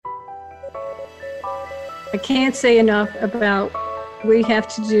I can't say enough about what we have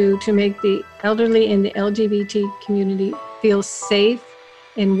to do to make the elderly in the LGBT community feel safe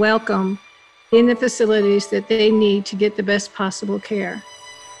and welcome in the facilities that they need to get the best possible care.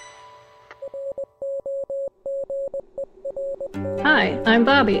 Hi, I'm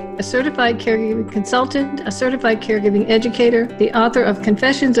Bobby, a certified caregiving consultant, a certified caregiving educator, the author of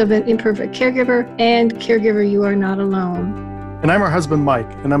Confessions of an Imperfect Caregiver and Caregiver You Are Not Alone. And I'm her husband,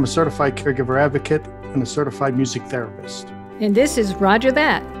 Mike, and I'm a certified caregiver advocate and a certified music therapist. And this is Roger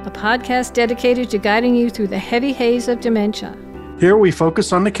That, a podcast dedicated to guiding you through the heavy haze of dementia. Here we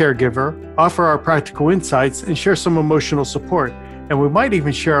focus on the caregiver, offer our practical insights, and share some emotional support. And we might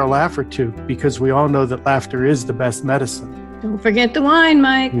even share a laugh or two, because we all know that laughter is the best medicine. Don't forget the wine,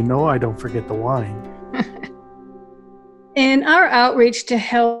 Mike. You know I don't forget the wine. In our outreach to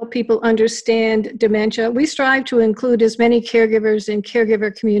help people understand dementia, we strive to include as many caregivers in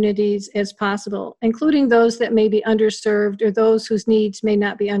caregiver communities as possible, including those that may be underserved or those whose needs may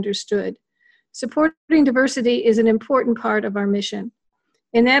not be understood. Supporting diversity is an important part of our mission.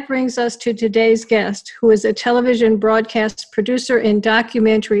 And that brings us to today's guest, who is a television broadcast producer and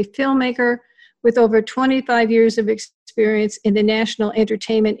documentary filmmaker with over 25 years of experience in the national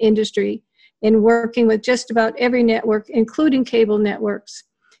entertainment industry and working with just about every network, including cable networks.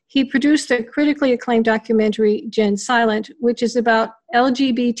 He produced the critically acclaimed documentary, Gen Silent, which is about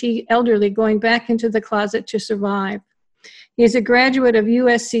LGBT elderly going back into the closet to survive. He is a graduate of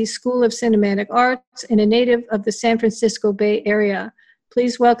USC School of Cinematic Arts and a native of the San Francisco Bay Area.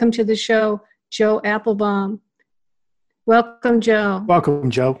 Please welcome to the show, Joe Applebaum. Welcome, Joe.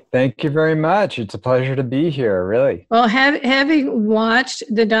 Welcome, Joe. Thank you very much. It's a pleasure to be here, really. Well, having watched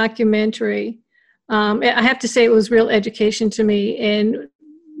the documentary, I have to say it was real education to me. And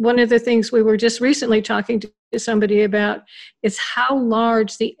one of the things we were just recently talking to somebody about is how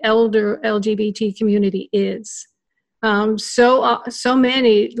large the elder LGBT community is. So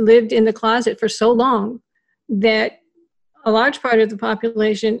many lived in the closet for so long that a large part of the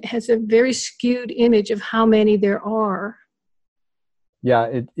population has a very skewed image of how many there are.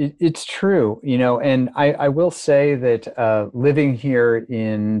 Yeah, it's true, you know, and I will say that living here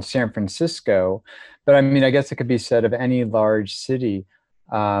in San Francisco, but I mean, I guess it could be said of any large city,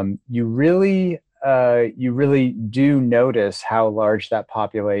 you really do notice how large that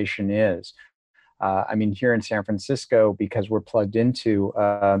population is. I mean, here in San Francisco, because we're plugged into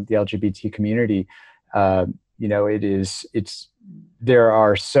the LGBT community, you know, there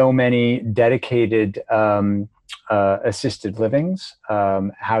are so many dedicated assisted livings,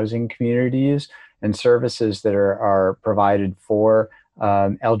 housing communities, and services that are provided for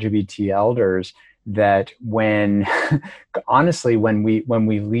LGBT elders that honestly, when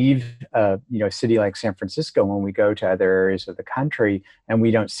we leave, you know, a city like San Francisco, when we go to other areas of the country and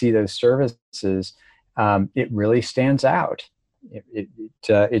we don't see those services, it really stands out.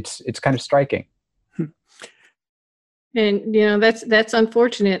 It's kind of striking. And, you know, that's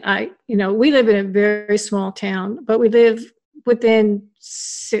unfortunate. We live in a very small town, but we live within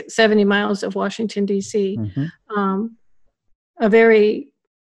 70 miles of Washington, D.C., a very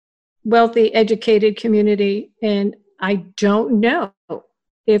wealthy, educated community. And I don't know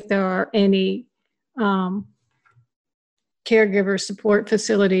if there are any caregiver support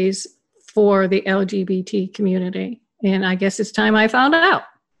facilities for the LGBT community. And I guess it's time I found out.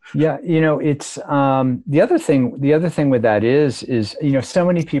 Yeah, you know, it's the other thing with that is, you know, so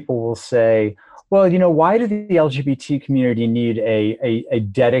many people will say, well, you know, why do the LGBT community need a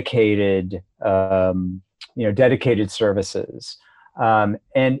dedicated, dedicated services? And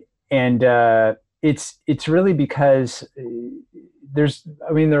it's really because there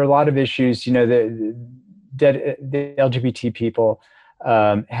are a lot of issues, you know, the LGBT people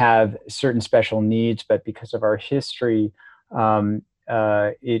have certain special needs, but because of our history,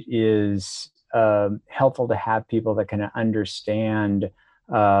 it is helpful to have people that can understand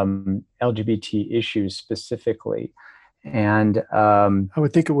LGBT issues specifically. And I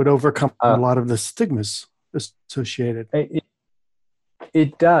would think it would overcome a lot of the stigmas associated.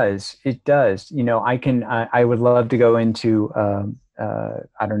 It does. You know, I would love to go into,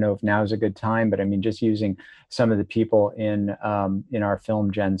 I don't know if now is a good time, but I mean, just using some of the people in our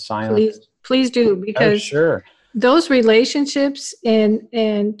film, Gen Silent. Please do, because oh, sure. Those relationships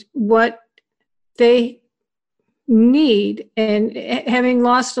and what they need, and having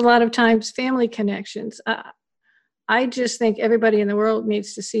lost a lot of times family connections, I just think everybody in the world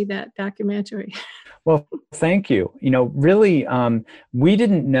needs to see that documentary. Well, thank you. You know, really, we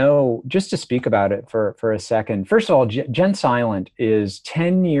didn't know, just to speak about it for a second. First of all, Gen Silent is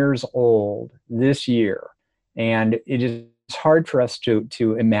 10 years old this year, and it is hard for us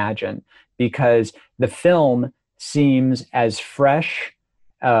to imagine, because the film seems as fresh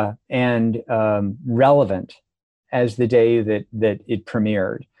and relevant as the day that it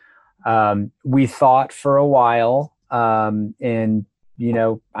premiered. We thought for a while, and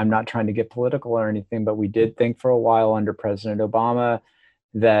I'm not trying to get political or anything, but we did think for a while under President Obama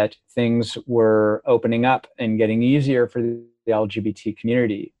that things were opening up and getting easier for the LGBT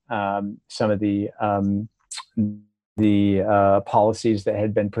community. Some of the policies that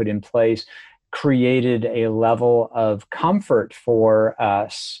had been put in place created a level of comfort for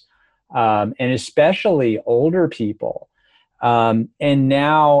us, and especially older people. And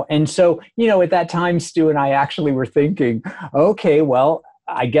so, at that time, Stu and I actually were thinking, okay, well,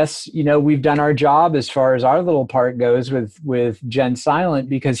 I guess, we've done our job as far as our little part goes with Gen Silent,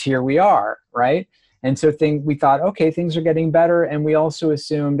 because here we are, right? And so we thought, okay, things are getting better. And we also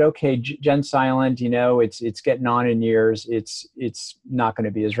assumed, okay, Gen Silent, it's getting on in years. It's not going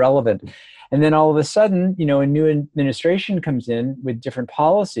to be as relevant. And then all of a sudden, a new administration comes in with different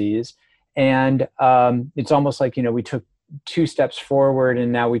policies. And it's almost like, we took 2 steps forward,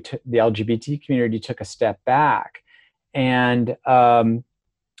 and now the LGBT community took a step back. And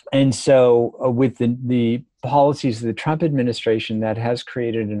so with the policies of the Trump administration, that has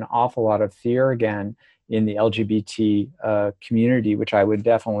created an awful lot of fear again in the LGBT community, which I would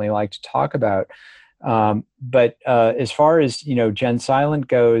definitely like to talk about. But as far as, Gen Silent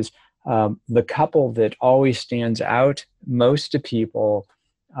goes, the couple that always stands out most to people,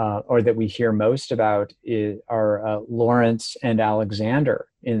 or that we hear most about, are Lawrence and Alexander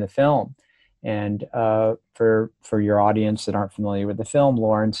in the film. And for your audience that aren't familiar with the film,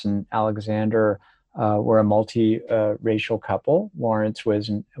 Lawrence and Alexander were a multi-racial couple. Lawrence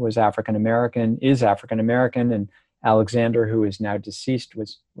was African American, is African American, and Alexander, who is now deceased,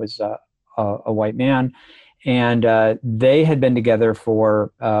 was a white man. And they had been together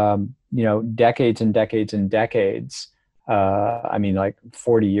for decades and decades and decades. Like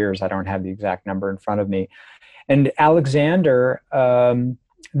 40 years. I don't have the exact number in front of me. And Alexander,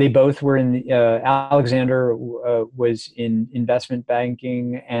 they both were Alexander was in investment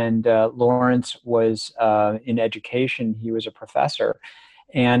banking, and Lawrence was in education. He was a professor.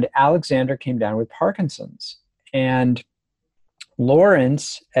 And Alexander came down with Parkinson's. And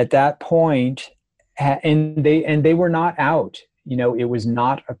Lawrence, at that point, and they were not out. It was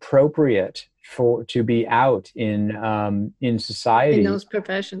not appropriate to be out in society, in those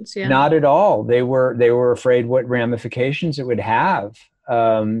professions. Yeah, not at all. They were afraid what ramifications it would have.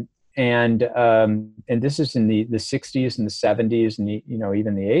 And this is in the 60s and the 70s and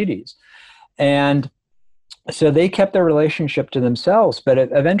even the 80s. And so they kept their relationship to themselves, but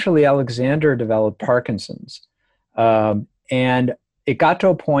eventually Alexander developed Parkinson's. And it got to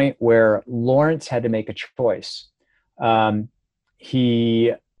a point where Lawrence had to make a choice.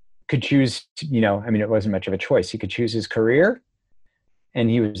 He could choose, it wasn't much of a choice. He could choose his career, and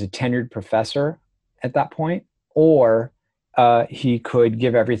he was a tenured professor at that point, or he could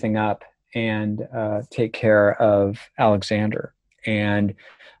give everything up and take care of Alexander. And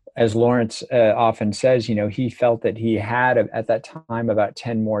as Lawrence often says, he felt that he had at that time about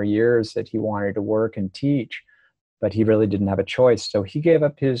 10 more years that he wanted to work and teach, but he really didn't have a choice. So he gave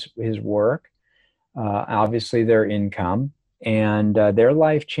up his work, obviously their income, and their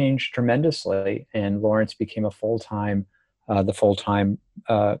life changed tremendously. And Lawrence became the full-time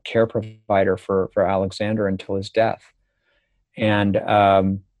care provider for Alexander until his death.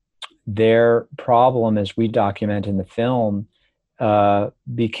 And their problem, as we document in the film,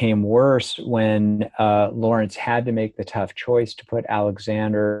 became worse when Lawrence had to make the tough choice to put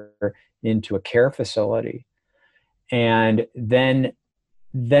Alexander into a care facility. And then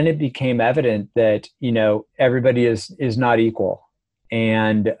it became evident that, everybody is not equal.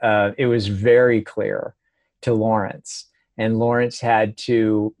 And it was very clear to Lawrence. And Lawrence had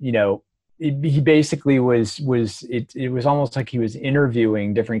to, he basically it was almost like he was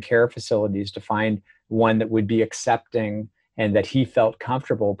interviewing different care facilities to find one that would be accepting and that he felt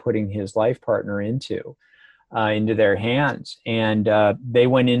comfortable putting his life partner into their hands. And they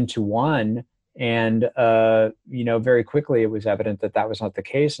went into one, and very quickly it was evident that was not the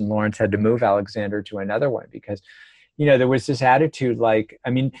case, and Lawrence had to move Alexander to another one because there was this attitude, like,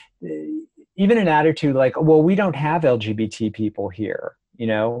 even an attitude like, well, we don't have LGBT people here,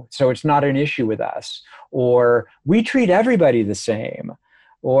 so it's not an issue with us, or we treat everybody the same,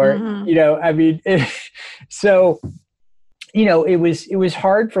 or so it was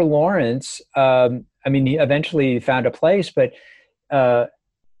hard for Lawrence. He eventually found a place, but you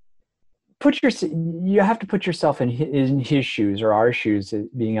have to put yourself in his shoes or our shoes,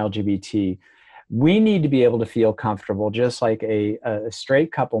 being LGBT. we need to be able to feel comfortable, just like a straight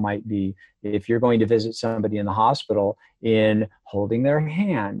couple might be if you're going to visit somebody in the hospital, in holding their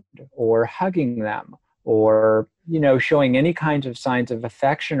hand or hugging them or, showing any kinds of signs of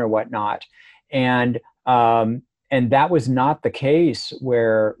affection or whatnot. And that was not the case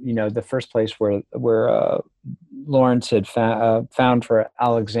where, the first place where Lawrence had found for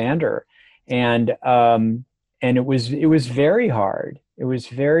Alexander. And it was very hard. It was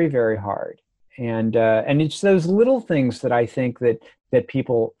very, very hard. And it's those little things that I think that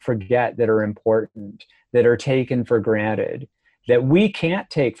people forget that are important, that are taken for granted, that we can't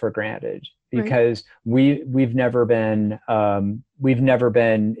take for granted because we've never been,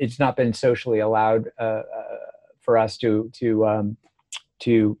 it's not been socially allowed for us to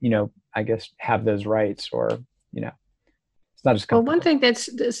I guess have those rights, or it's not as comfortable. Well, one thing that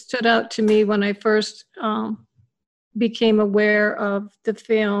stood out to me when I first became aware of the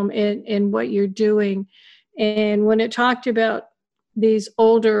film and what you're doing, and when it talked about these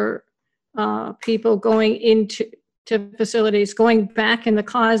older people going into facilities, going back in the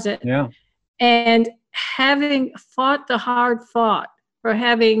closet, and having fought the hard fought, for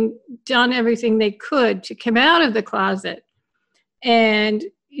having done everything they could to come out of the closet and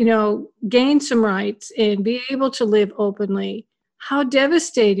gain some rights and be able to live openly, how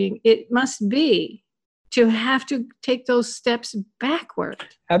devastating it must be to have to take those steps backward.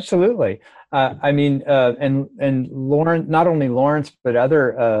 Absolutely. And Lawrence, not only Lawrence, but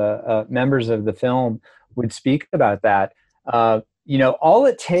other members of the film would speak about that. All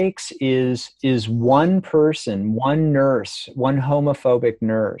it takes is one person, one nurse, one homophobic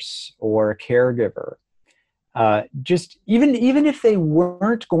nurse or caregiver. Just even if they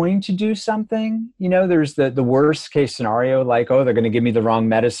weren't going to do something, there's the worst case scenario, like, oh, they're going to give me the wrong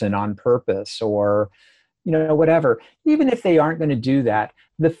medicine on purpose, or whatever. Even if they aren't going to do that,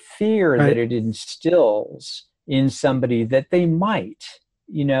 the fear that it instills in somebody that they might,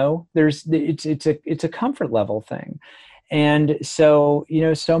 it's a comfort level thing. And so,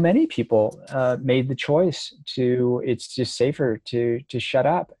 so many people made the choice it's just safer to shut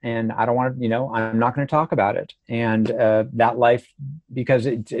up. And I don't want to, I'm not going to talk about it. And that life, because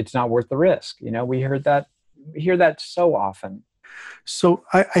it's not worth the risk. We hear that so often. So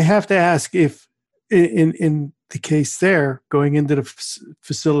I have to ask, if in the case there, going into the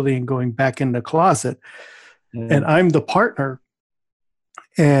facility and going back in the closet, and I'm the partner,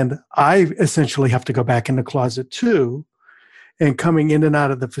 and I essentially have to go back in the closet too, and coming in and out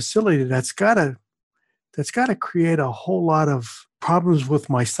of the facility, that's gotta create a whole lot of problems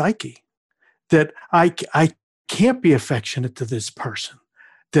with my psyche, that I can't be affectionate to this person,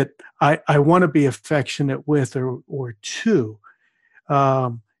 that I want to be affectionate with or to.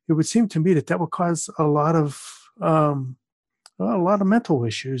 It would seem to me that would cause a lot of mental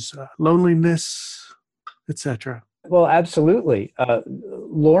issues, loneliness, etc. Well, absolutely.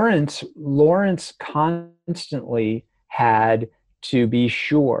 Lawrence constantly had to be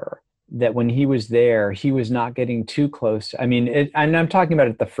sure that when he was there, he was not getting too close. I mean, and I'm talking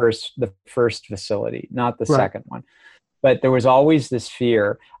about the first facility, not the second one. But there was always this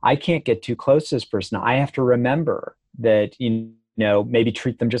fear: I can't get too close to this person. I have to remember that, maybe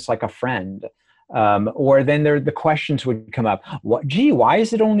treat them just like a friend. Or then the questions would come up. Why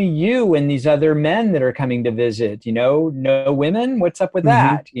is it only you and these other men that are coming to visit? No women? What's up with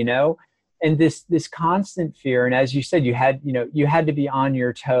that? And this constant fear. And as you said, you had to be on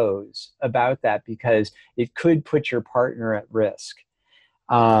your toes about that, because it could put your partner at risk.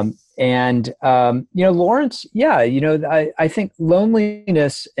 Lawrence, I think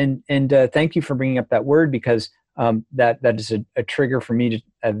loneliness, and thank you for bringing up that word, because that is a trigger for me to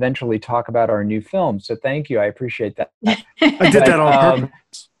eventually talk about our new film. So thank you. I appreciate that. I did that on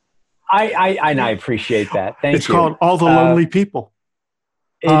purpose. I appreciate that. Thank you. It's called All the Lonely People.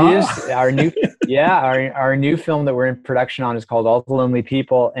 It is our new, our new film that we're in production on is called All the Lonely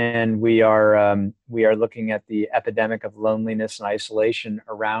People, and we are looking at the epidemic of loneliness and isolation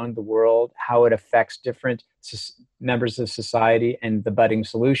around the world, how it affects different members of society, and the budding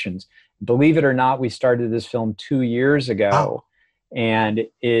solutions. Believe it or not, we started this film 2 years ago, and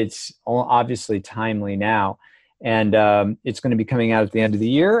it's obviously timely now. And it's going to be coming out at the end of the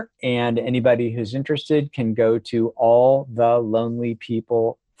year. And anybody who's interested can go to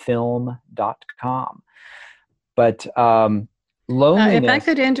allthelonelypeoplefilm.com. But loneliness... if I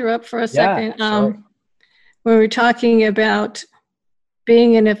could interrupt for a second. Sure. When we're talking about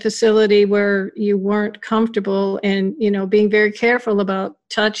being in a facility where you weren't comfortable and, being very careful about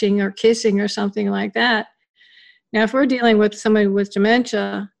touching or kissing or something like that. Now, if we're dealing with somebody with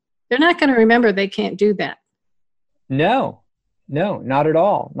dementia, they're not going to remember they can't do that. No, No, not at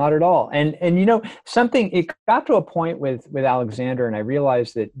all. Not at all. And something, it got to a point with Alexander, and I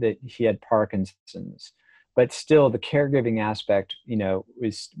realized that he had Parkinson's, but still the caregiving aspect,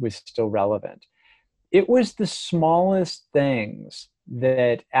 was still relevant. It was the smallest things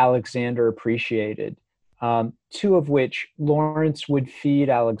that Alexander appreciated, two of which Lawrence would feed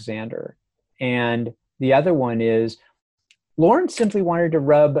Alexander. And the other one is Lawrence simply wanted to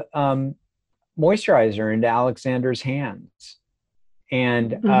rub moisturizer into Alexander's hands.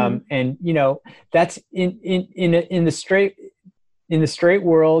 And that's in the straight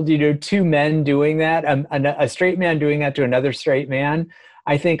world, two men doing that, a straight man doing that to another straight man.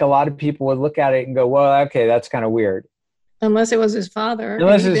 I think a lot of people would look at it and go, well, okay, that's kind of weird. Unless it was his father.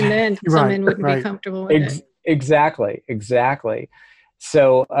 Even then, some men wouldn't be comfortable with it. Exactly.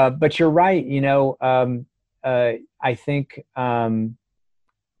 So, but you're right. I think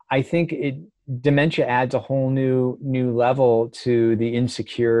dementia adds a whole new level to the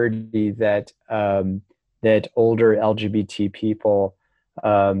insecurity that older LGBT people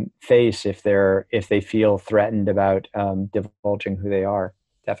face if they feel threatened about divulging who they are.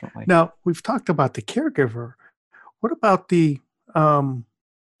 Definitely. Now, we've talked about the caregiver. What about the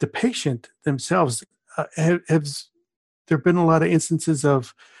patient themselves? Has there been a lot of instances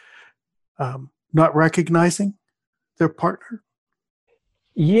of not recognizing their partner?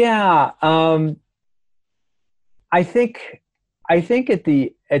 Yeah, I think at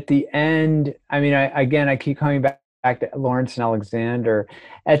the end. I mean, I keep coming back to Lawrence and Alexander.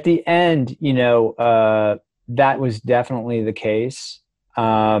 At the end, that was definitely the case.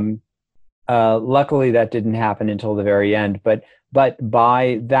 Luckily, that didn't happen until the very end. But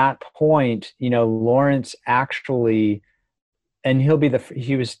by that point, Lawrence actually, and he would be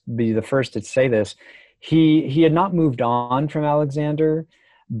the first to say this. He had not moved on from Alexander,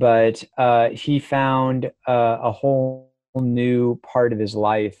 but he found a whole new part of his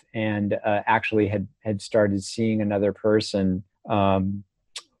life, and actually had started seeing another person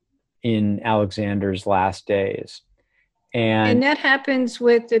in Alexander's last days. And that happens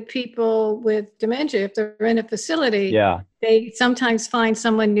with the people with dementia. If they're in a facility, they sometimes find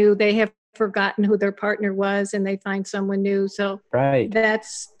someone new. They have forgotten who their partner was, and they find someone new. So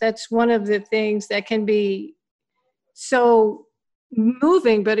that's one of the things that can be so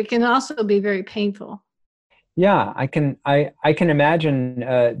moving, but it can also be very painful. Yeah, I can imagine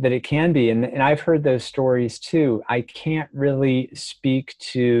that it can be, and I've heard those stories too. I can't really speak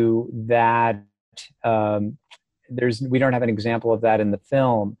to that. We don't have an example of that in the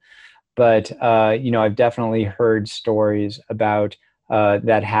film, but I've definitely heard stories about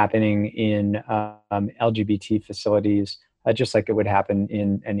that happening in LGBT facilities, just like it would happen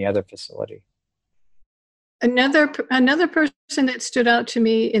in any other facility. Another person that stood out to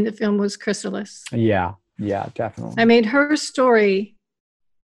me in the film was Chrysalis. Yeah, definitely. I mean, her story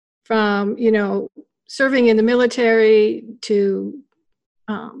from, serving in the military to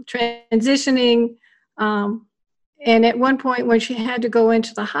transitioning, and at one point when she had to go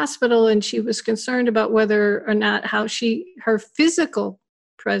into the hospital and she was concerned about whether or not how her physical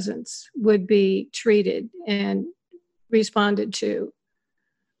presence would be treated and responded to.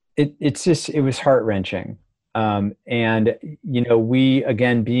 It was heart-wrenching. And, we,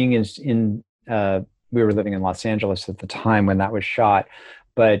 again, being we were living in Los Angeles at the time when that was shot,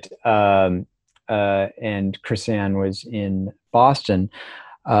 but, and KrisAnne was in Boston.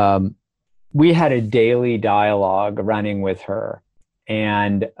 We had a daily dialogue running with her,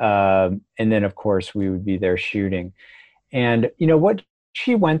 and then of course we would be there shooting, and what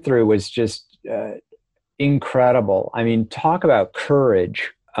she went through was just incredible. I mean, talk about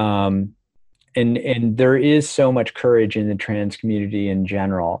courage, and there is so much courage in the trans community in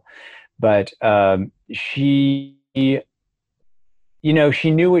general, but she knew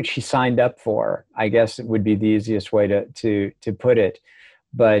what she signed up for. I guess it would be the easiest way to put it.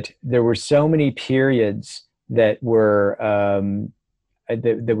 But there were so many periods that were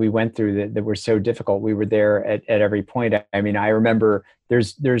that we went through that were so difficult. We were there at every point. I mean, I remember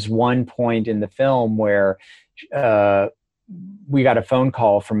there's one point in the film where we got a phone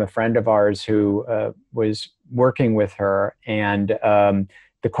call from a friend of ours who was working with her, and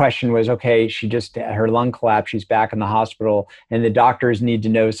the question was, okay, her lung collapsed, she's back in the hospital, and the doctors need to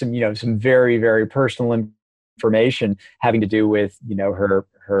know some very, very personal information having to do with her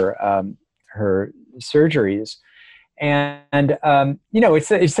surgeries, and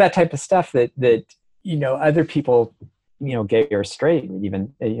it's that type of stuff that other people gay or straight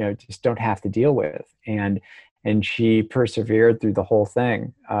even just don't have to deal with, and she persevered through the whole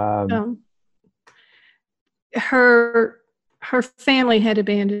thing. her family had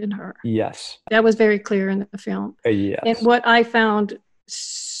abandoned her. Yes. That was very clear in the film. Yes. And what I found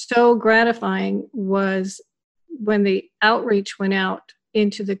so gratifying was when the outreach went out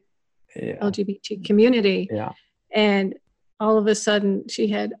into the LGBT community. Yeah. And all of a sudden, she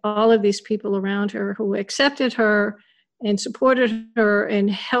had all of these people around her who accepted her and supported her and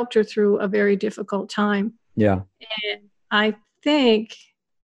helped her through a very difficult time. Yeah. And I think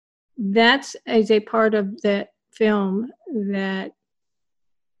that's as a part of that film that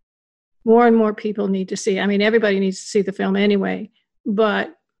more and more people need to see. I mean, everybody needs to see the film anyway,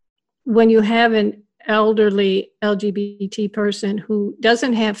 but when you have an elderly LGBT person who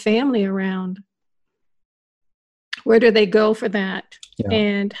doesn't have family around, where do they go for that? Yeah.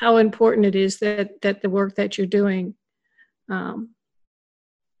 And how important it is that the work that you're doing.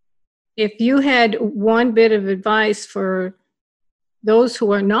 If you had one bit of advice for those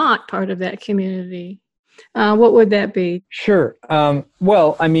who are not part of that community, what would that be? Sure.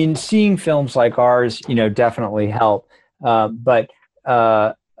 Well, I mean, seeing films like ours, definitely help. But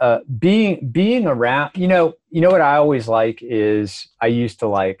being around, what I always like is, I used to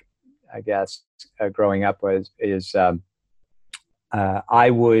like, I guess, growing up I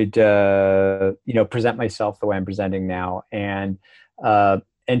would, present myself the way I'm presenting now, and some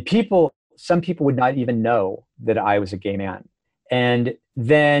people would not even know that I was a gay man, and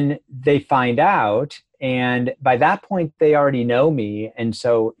then they find out, and by that point they already know me, and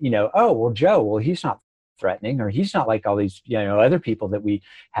so oh well, Joe, well, he's not threatening, or he's not like all these other people that we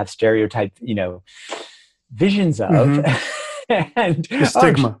have stereotyped visions of. Mm-hmm. And the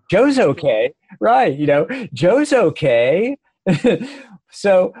stigma. Joe's okay, right? Joe's okay.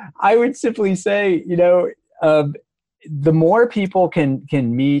 So I would simply say, the more people can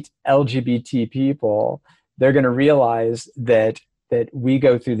meet LGBT people, they're going to realize that we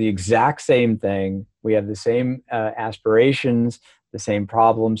go through the exact same thing. We have the same aspirations, the same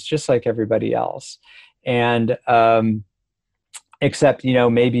problems, just like everybody else. And except,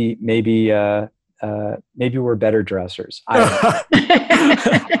 maybe we're better dressers.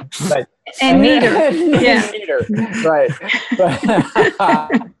 But, and neater. Yeah. Neater, right.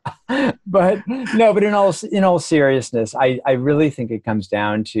 But in all seriousness, I really think it comes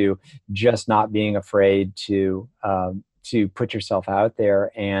down to just not being afraid to put yourself out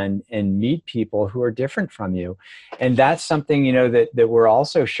there and meet people who are different from you. And that's something, that we're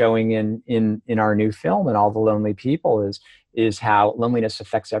also showing in our new film, and All the Lonely People, is how loneliness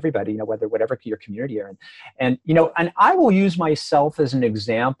affects everybody, whatever your community you're in. And, and I will use myself as an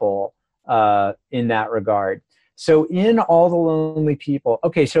example in that regard. So in All the Lonely People,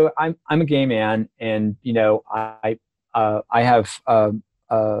 okay, so I'm a gay man, and, I have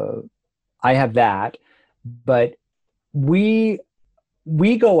that, but we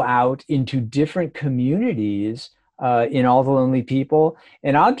go out into different communities in All the Lonely People.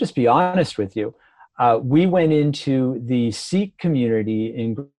 And I'll just be honest with you. We went into the Sikh community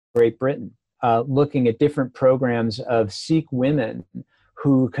in Great Britain, looking at different programs of Sikh women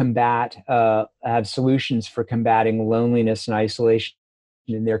who have solutions for combating loneliness and isolation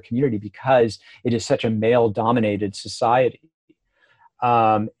in their community, because it is such a male-dominated society.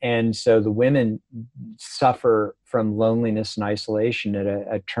 And so the women suffer from loneliness and isolation at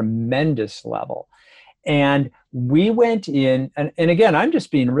a tremendous level. And we went in, and again, I'm just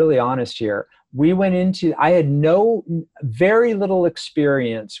being really honest here. I had very little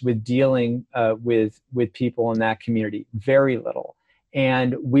experience with dealing with people in that community, very little.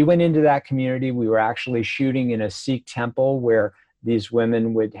 And we went into that community. We were actually shooting in a Sikh temple where these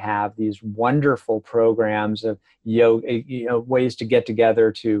women would have these wonderful programs of ways to get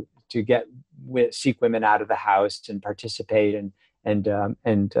together to get Sikh women out of the house and participate and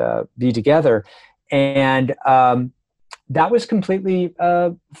be together. And that was completely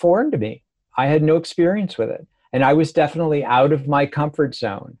foreign to me. I had no experience with it, and I was definitely out of my comfort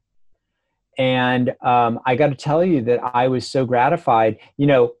zone. And I got to tell you that I was so gratified.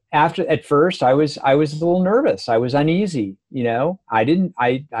 At first I was a little nervous. I was uneasy. I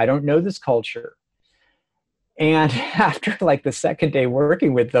don't know this culture. And after like the second day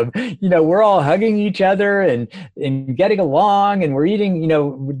working with them, we're all hugging each other and getting along, and we're eating.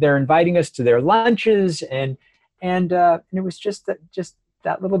 They're inviting us to their lunches, and it was just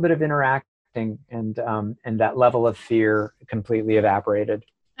that little bit of interacting, and that level of fear completely evaporated.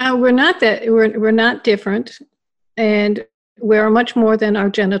 We're not different, and we're much more than our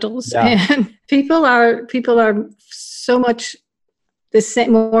genitals. Yeah. And people are so much the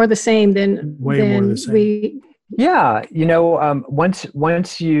same, more the same than more the same. we. Yeah, once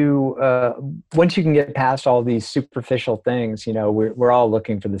you can get past all these superficial things, we're all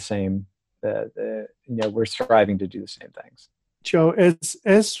looking for the same we're striving to do the same things. Joe,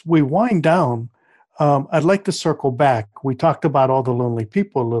 as we wind down, I'd like to circle back. We talked about All the Lonely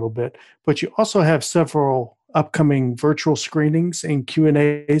People a little bit, but you also have several upcoming virtual screenings and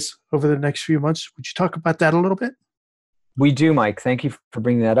Q&As over the next few months. Would you talk about that a little bit? We do, Mike. Thank you for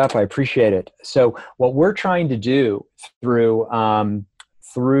bringing that up. I appreciate it. So what we're trying to do through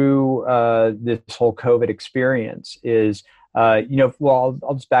this whole COVID experience is, well,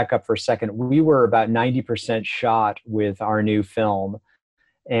 I'll just back up for a second. We were about 90% shot with our new film.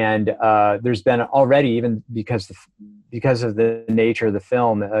 And there's been already, even because of the nature of the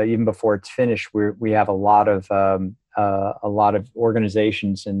film, even before it's finished, we have a lot of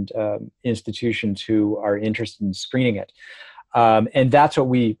organizations and institutions who are interested in screening it. And that's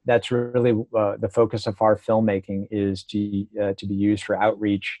really the focus of our filmmaking, is to be used for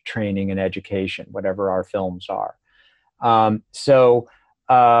outreach, training, and education, whatever our films are. When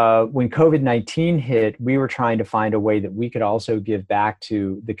COVID-19 hit, we were trying to find a way that we could also give back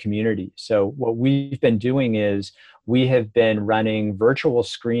to the community. So what we've been doing is we have been running virtual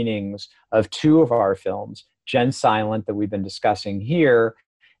screenings of 2 of our films, Gensilent, that we've been discussing here,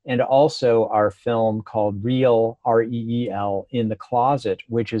 and also our film called Reel, R-E-E-L, In the Closet,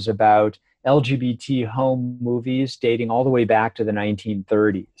 which is about LGBT home movies dating all the way back to the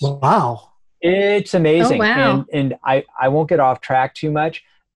 1930s. Wow. It's amazing. Oh, wow. And I won't get off track too much,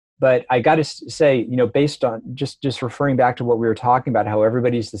 but I got to say, based on just referring back to what we were talking about, how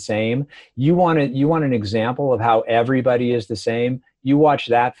everybody's the same, you want an example of how everybody is the same, you watch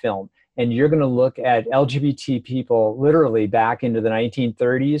that film. And you're going to look at LGBT people literally back into the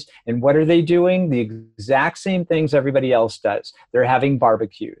 1930s. And what are they doing? The exact same things everybody else does. They're having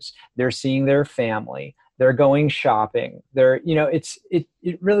barbecues. They're seeing their family. They're going shopping. It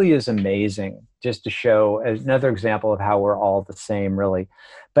really is amazing, just to show another example of how we're all the same, really.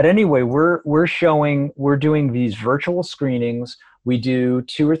 But anyway, we're doing these virtual screenings. We do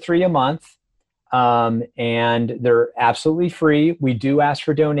 2 or 3 a month. And they're absolutely free. We do ask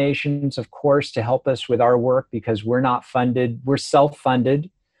for donations, of course, to help us with our work, because we're not funded. We're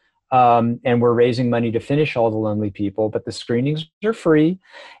self-funded, and we're raising money to finish All the Lonely People, but the screenings are free.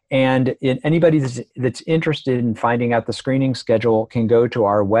 And anybody that's interested in finding out the screening schedule can go to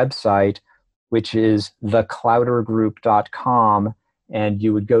our website, which is theclowdergroup.com, and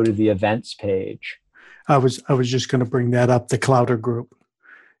you would go to the events page. I was just going to bring that up. The Clowder Group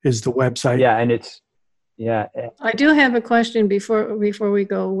is the website. Yeah, and I do have a question before we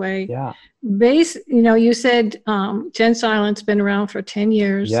go away. Yeah. You said Gensilent's been around for 10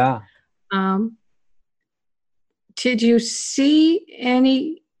 years. Yeah. Did you see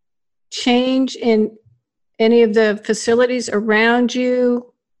any change in any of the facilities around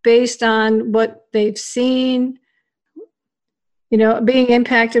you based on what they've seen? Being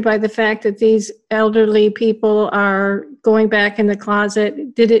impacted by the fact that these elderly people are going back in the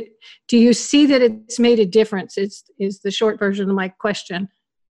closet. Do you see that it's made a difference? Is the short version of my question.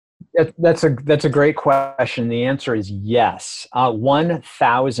 That's a great question. The answer is yes,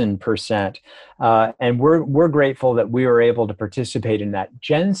 1,000%. And we're grateful that we were able to participate in that.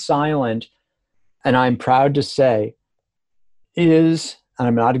 Gensilent, and I'm proud to say, is, and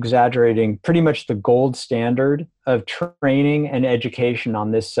I'm not exaggerating, pretty much the gold standard of training and education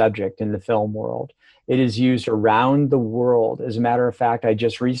on this subject in the film world. It is used around the world. As a matter of fact, I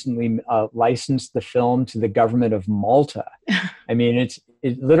just recently licensed the film to the government of Malta. I mean, it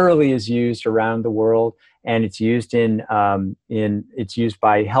literally is used around the world, and it's used it's used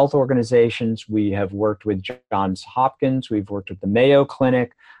by health organizations. We have worked with Johns Hopkins. We've worked with the Mayo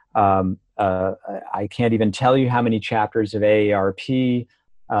Clinic. I can't even tell you how many chapters of AARP,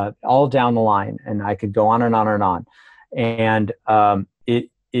 all down the line, and I could go on and on and on. And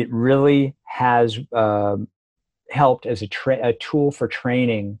it really has helped as a tool for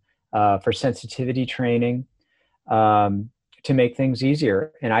training, for sensitivity training, to make things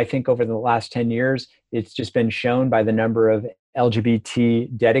easier. And I think over the last 10 years, it's just been shown by the number of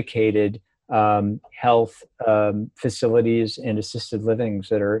LGBT dedicated health facilities and assisted livings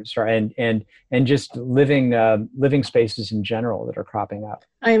that are and just living spaces in general that are cropping up.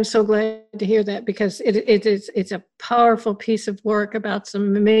 I am so glad to hear that, because it's a powerful piece of work about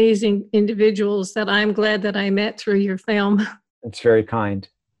some amazing individuals that I'm glad that I met through your film. It's very kind.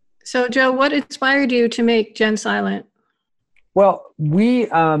 So, Joe, what inspired you to make Gensilent? Well, we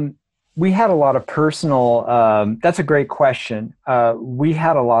had a lot of personal, that's a great question. We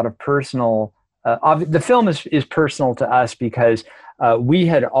had a lot of personal, the film is personal to us because we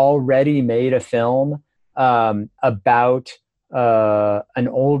had already made a film about an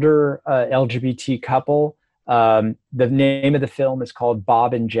older LGBT couple The name of the film is called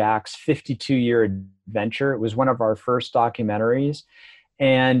Bob and Jack's 52-Year Adventure. It was one of our first documentaries.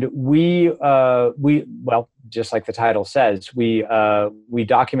 And we just like the title says, we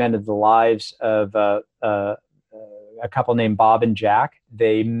documented the lives of a couple named Bob and Jack.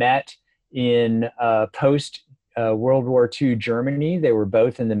 They met in post World War II Germany. They were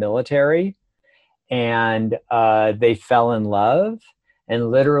both in the military, and they fell in love and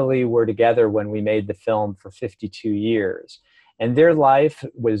literally were together when we made the film for 52 years. And their lives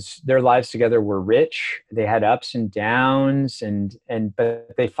together were rich. They had ups and downs,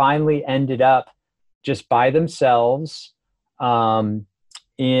 but they finally ended up just by themselves in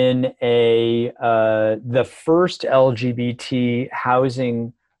the first LGBT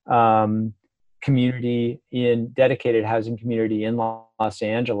housing dedicated housing community in Los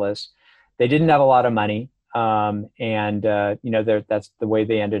Angeles. They didn't have a lot of money, that's the way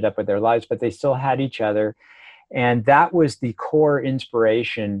they ended up with their lives. But they still had each other. And that was the core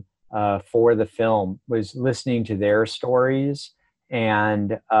inspiration for the film, was listening to their stories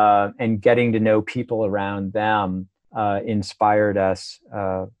and getting to know people around them inspired us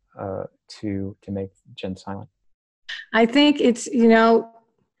to make Gen Silent. I think it's,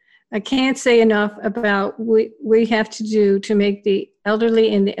 I can't say enough about what we have to do to make the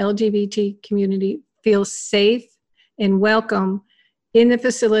elderly in the LGBT community feel safe and welcome in the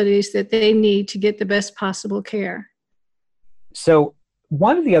facilities that they need to get the best possible care. So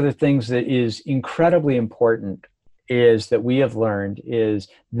one of the other things that is incredibly important is that we have learned is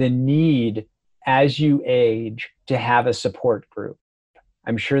the need as you age to have a support group.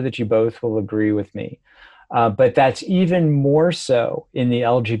 I'm sure that you both will agree with me. But that's even more so in the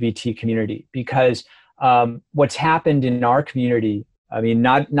LGBT community, because what's happened in our community, I mean,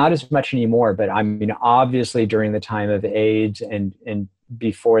 not as much anymore, but I mean, obviously during the time of AIDS and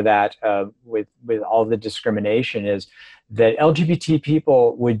before that, with all the discrimination, is that LGBT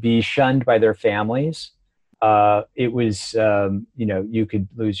people would be shunned by their families. It was, you could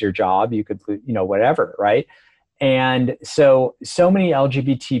lose your job, you could, whatever, right? And so many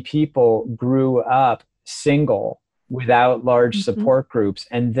LGBT people grew up single without large support groups.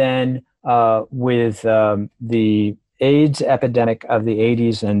 And then with the AIDS epidemic of the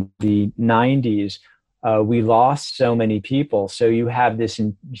 80s and the 90s, we lost so many people. So you have this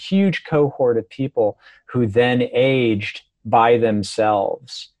huge cohort of people who then aged by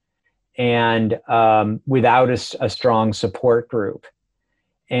themselves and without a strong support group.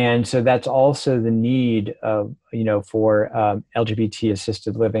 And so that's also the need of, for LGBT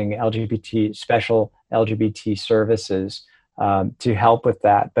assisted living, special LGBT services to help with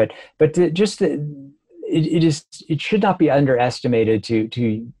that. But it should not be underestimated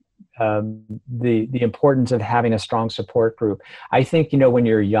to the importance of having a strong support group. I think, when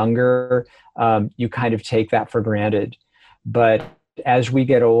you're younger, you kind of take that for granted. But as we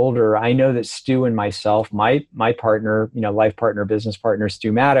get older, I know that Stu and myself, my partner, life partner, business partner,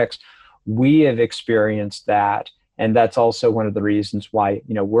 Stu Maddox, we have experienced that. And that's also one of the reasons why,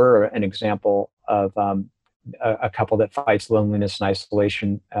 we're an example of a couple that fights loneliness and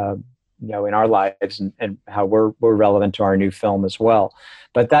isolation, in our lives, and how we're relevant to our new film as well.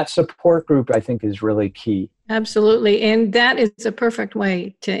 But that support group, I think, is really key. Absolutely. And that is a perfect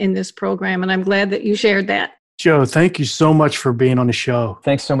way to end this program. And I'm glad that you shared that. Joe, thank you so much for being on the show.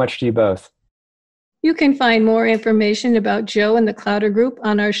 Thanks so much to you both. You can find more information about Joe and the Clowder Group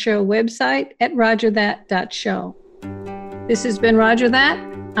on our show website at rogerthat.show. This has been Roger That.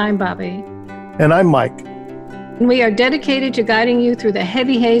 I'm Bobby. And I'm Mike. And we are dedicated to guiding you through the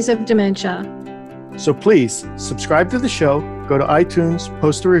heavy haze of dementia. So please subscribe to the show, go to iTunes,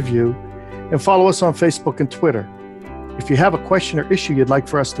 post a review, and follow us on Facebook and Twitter. If you have a question or issue you'd like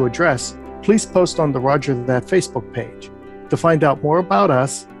for us to address, please post on the Roger That Facebook page. To find out more about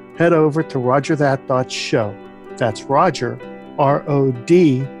us, head over to rogerthat.show. That's Roger,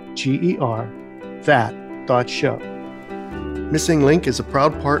 RODGER, that.show. Missing Link is a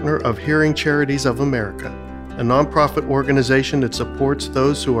proud partner of Hearing Charities of America, a nonprofit organization that supports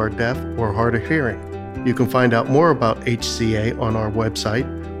those who are deaf or hard of hearing. You can find out more about HCA on our website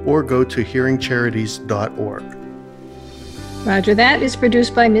or go to hearingcharities.org. Roger That is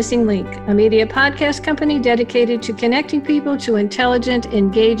produced by Missing Link, a media podcast company dedicated to connecting people to intelligent,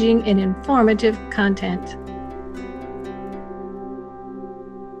 engaging, and informative content.